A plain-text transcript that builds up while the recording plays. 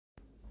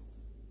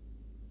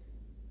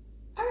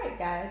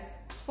guys,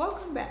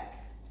 welcome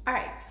back. All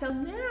right, so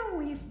now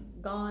we've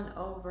gone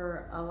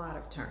over a lot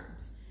of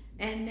terms,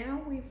 and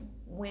now we've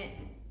went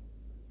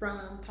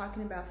from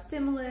talking about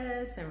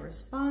stimulus and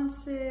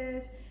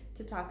responses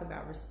to talk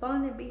about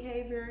respondent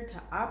behavior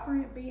to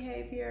operant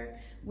behavior.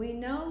 We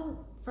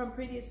know from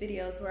previous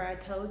videos where I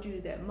told you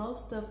that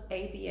most of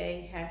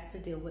ABA has to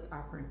deal with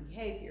operant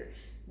behavior.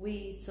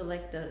 We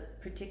select a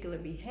particular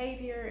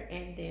behavior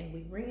and then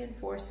we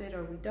reinforce it,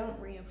 or we don't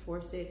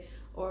reinforce it,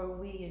 or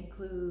we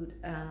include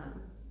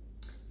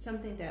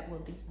something that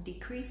will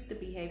decrease the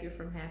behavior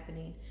from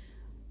happening,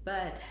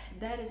 but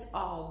that is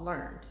all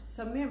learned.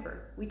 So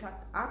remember, we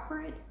talked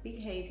operant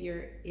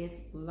behavior is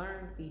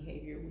learned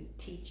behavior, we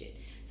teach it.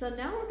 So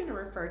now we're going to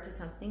refer to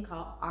something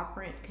called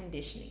operant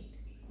conditioning.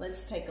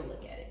 Let's take a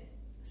look at it.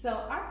 So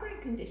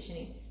operant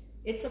conditioning,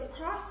 it's a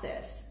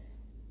process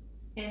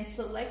and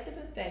selective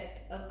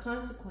effect of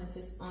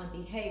consequences on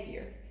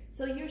behavior.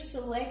 So you're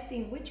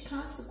selecting which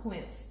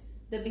consequence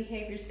the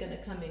behavior is going to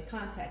come in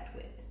contact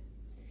with.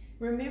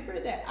 Remember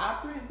that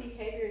operant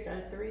behaviors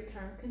are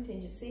three-term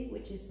contingency,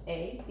 which is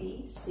A,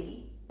 B,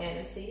 C,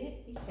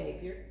 antecedent,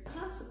 behavior,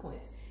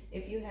 consequence.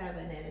 If you have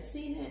an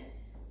antecedent,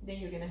 then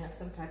you're going to have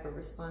some type of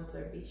response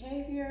or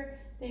behavior,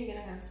 then you're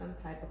going to have some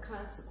type of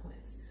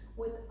consequence.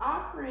 With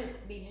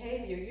operant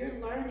behavior,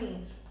 you're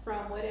learning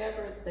from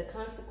whatever the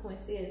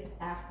consequence is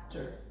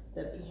after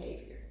the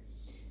behavior.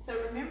 So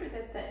remember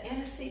that the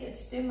antecedent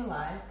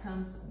stimuli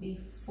comes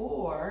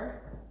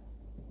before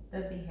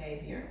the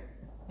behavior,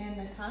 and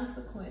the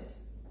consequence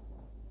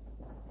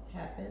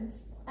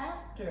happens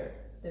after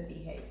the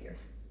behavior.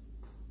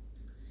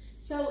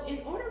 So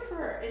in order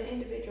for an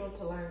individual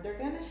to learn, they're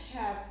going to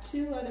have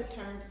two other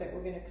terms that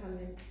we're going to come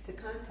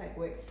into contact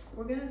with.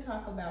 We're going to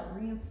talk about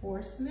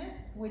reinforcement,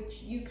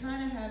 which you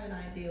kind of have an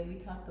idea. We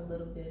talked a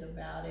little bit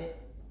about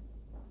it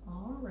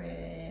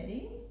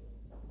already.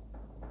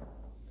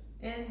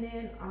 And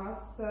then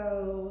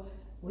also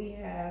we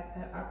have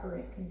an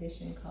operant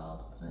condition called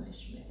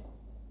punishment.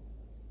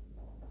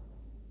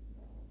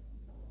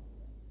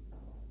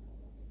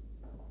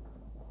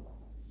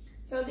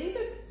 So these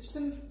are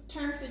some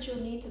terms that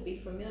you'll need to be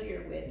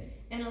familiar with,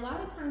 and a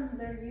lot of times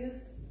they're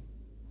used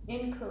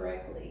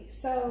incorrectly.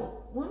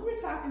 So when we're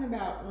talking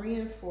about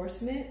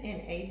reinforcement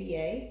in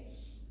ABA,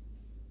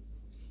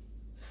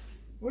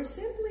 we're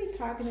simply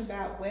talking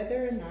about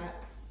whether or not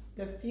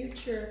the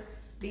future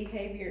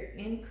behavior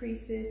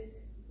increases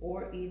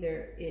or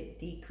either it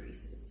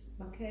decreases,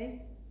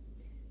 okay?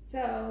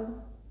 So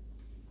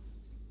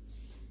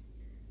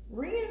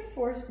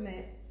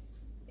reinforcement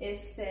is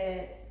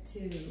said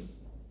to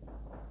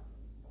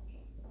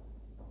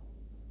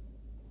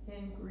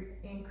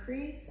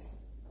increase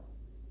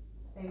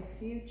a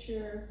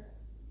future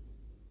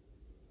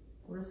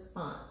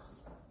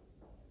response.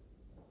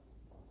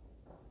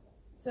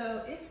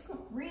 So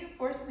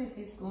reinforcement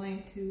is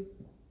going to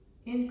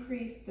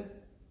increase the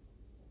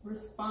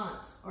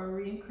response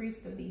or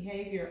increase the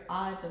behavior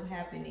odds of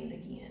happening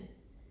again.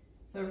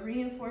 So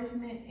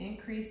reinforcement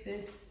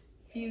increases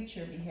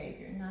future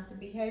behavior, not the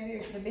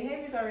behavior. The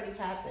behavior's already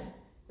happened.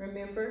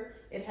 Remember,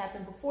 it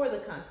happened before the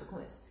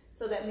consequence.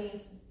 So that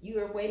means you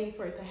are waiting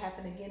for it to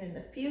happen again in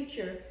the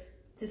future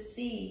to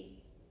see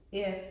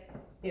if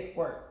it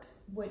worked,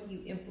 what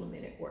you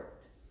implemented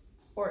worked,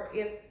 or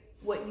if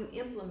what you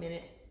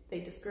implemented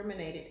they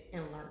discriminated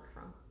and learned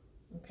from,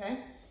 okay?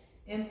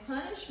 And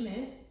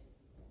punishment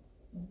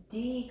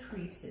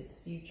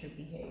decreases future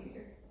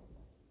behavior.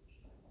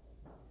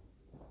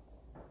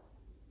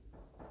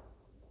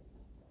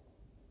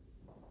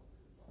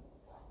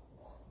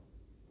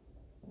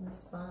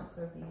 Response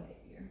or behavior.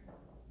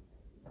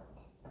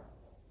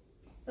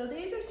 So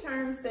these are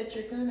terms that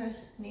you're going to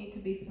need to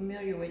be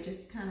familiar with.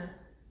 Just kind of,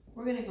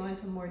 we're going to go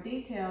into more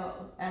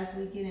detail as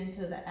we get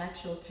into the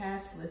actual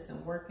task list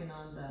and working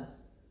on the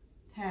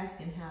task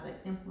and how to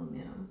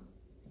implement them.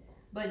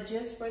 But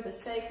just for the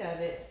sake of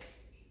it,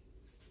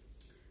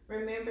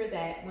 remember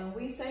that when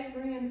we say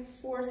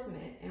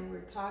reinforcement and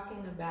we're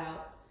talking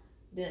about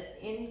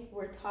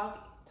we're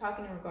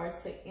talking in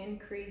regards to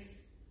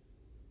increase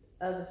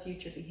of the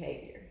future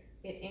behavior.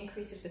 It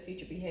increases the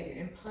future behavior,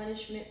 and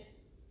punishment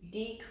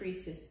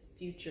decreases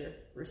future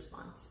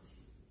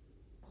responses,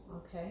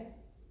 okay?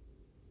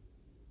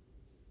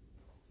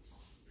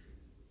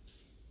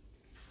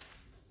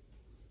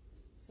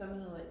 So I'm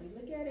gonna let you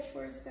look at it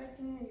for a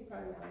second. You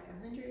probably have like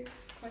 100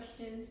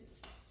 questions.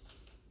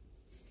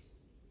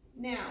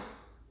 Now,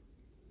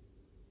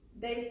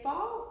 they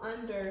fall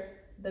under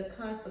the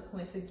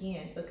consequence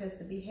again because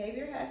the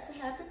behavior has to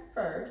happen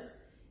first.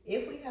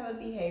 If we have a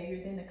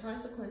behavior, then the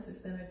consequence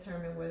is going to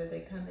determine whether they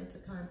come into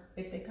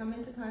if they come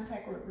into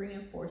contact with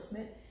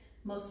reinforcement,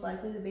 most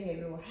likely the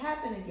behavior will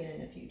happen again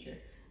in the future.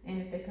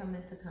 And if they come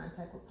into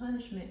contact with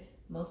punishment,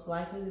 most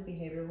likely the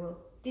behavior will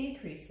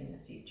decrease in the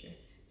future.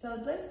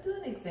 So let's do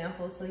an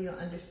example so you'll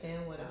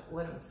understand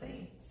what I'm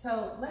saying.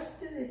 So let's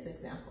do this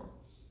example.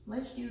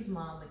 Let's use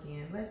mom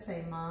again. Let's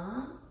say,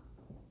 Mom,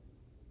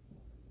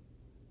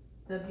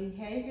 the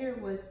behavior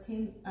was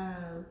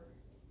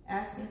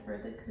asking for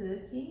the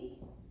cookie.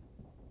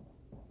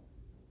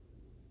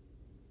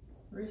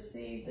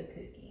 receive the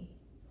cookie.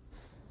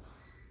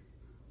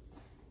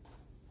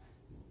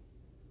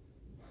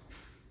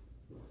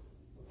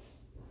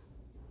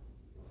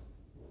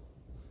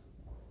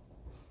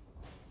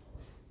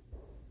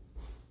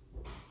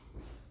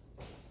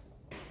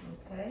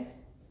 Okay,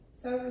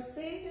 so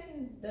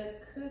receiving the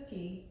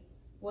cookie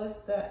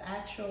was the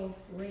actual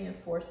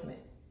reinforcement,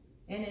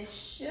 and it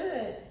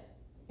should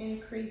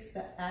increase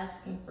the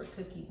asking for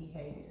cookie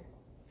behavior.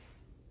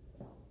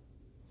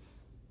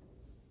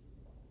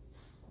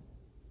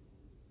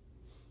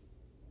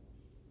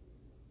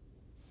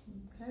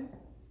 Okay,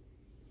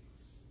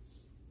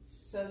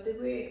 so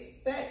did we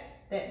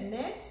expect that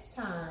next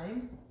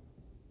time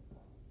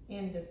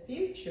in the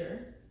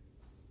future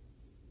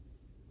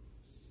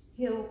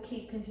he'll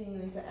keep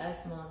continuing to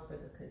ask mom for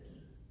the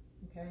cookie?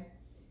 Okay,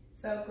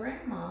 so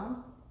grandma,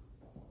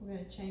 we're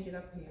going to change it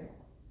up here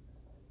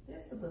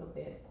just a little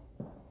bit.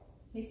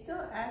 He's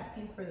still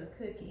asking for the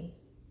cookie,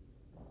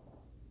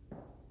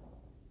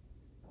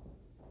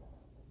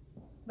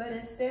 but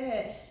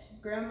instead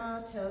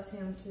grandma tells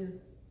him to,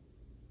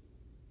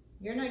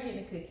 you're not getting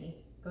a cookie,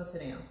 go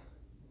sit down.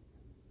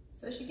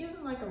 So she gives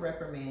him like a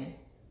reprimand.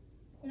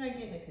 You're not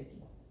getting a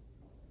cookie.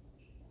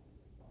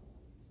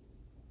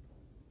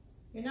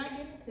 You're not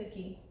getting a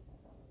cookie,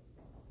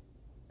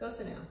 go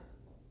sit down.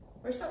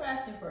 Or stop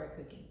asking for a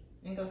cookie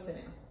and go sit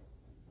down.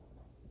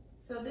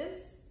 So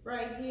this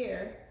right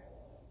here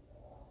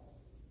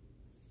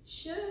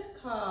should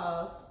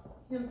cause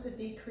him to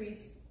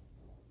decrease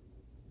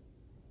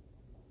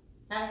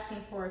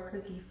asking for a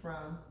cookie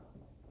from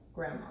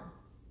grandma.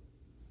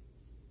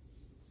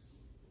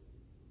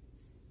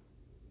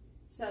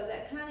 So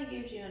that kind of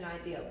gives you an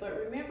idea. But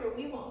remember,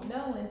 we won't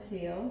know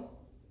until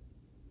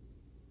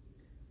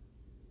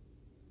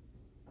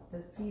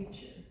the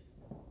future.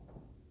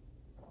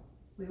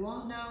 We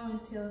won't know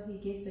until he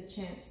gets a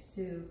chance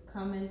to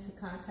come into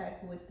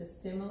contact with the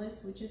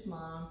stimulus, which is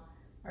mom,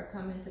 or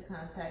come into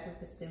contact with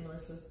the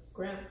stimulus with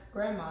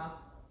grandma,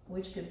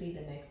 which could be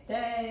the next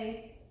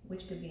day,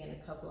 which could be in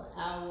a couple of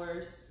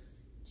hours,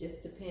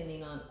 just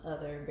depending on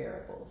other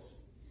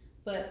variables.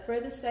 But for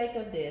the sake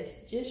of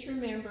this, just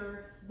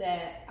remember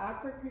that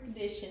operant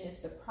condition is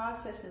the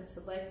process and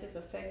selective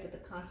effect of the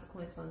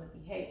consequence on the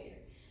behavior.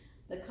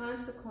 The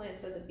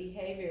consequence of the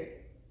behavior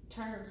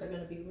terms are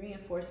going to be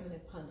reinforcement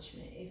and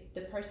punishment. If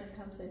the person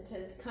comes into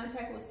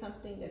contact with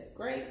something that's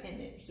great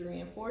and it's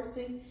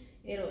reinforcing,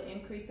 it'll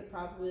increase the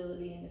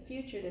probability in the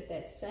future that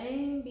that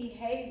same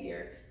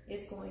behavior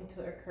is going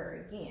to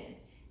occur again.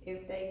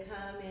 If they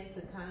come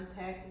into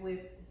contact with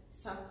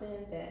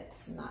something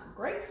that's not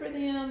great for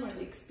them or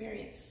the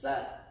experience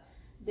sucked,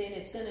 then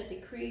it's going to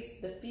decrease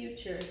the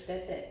future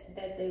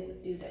that they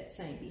would do that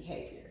same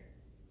behavior.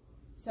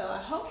 So I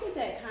hope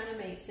that kind of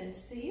made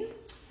sense to you.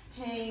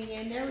 Hang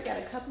in there. We got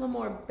a couple of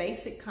more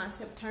basic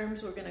concept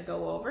terms we're going to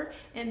go over,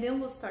 and then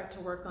we'll start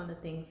to work on the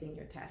things in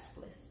your task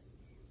list.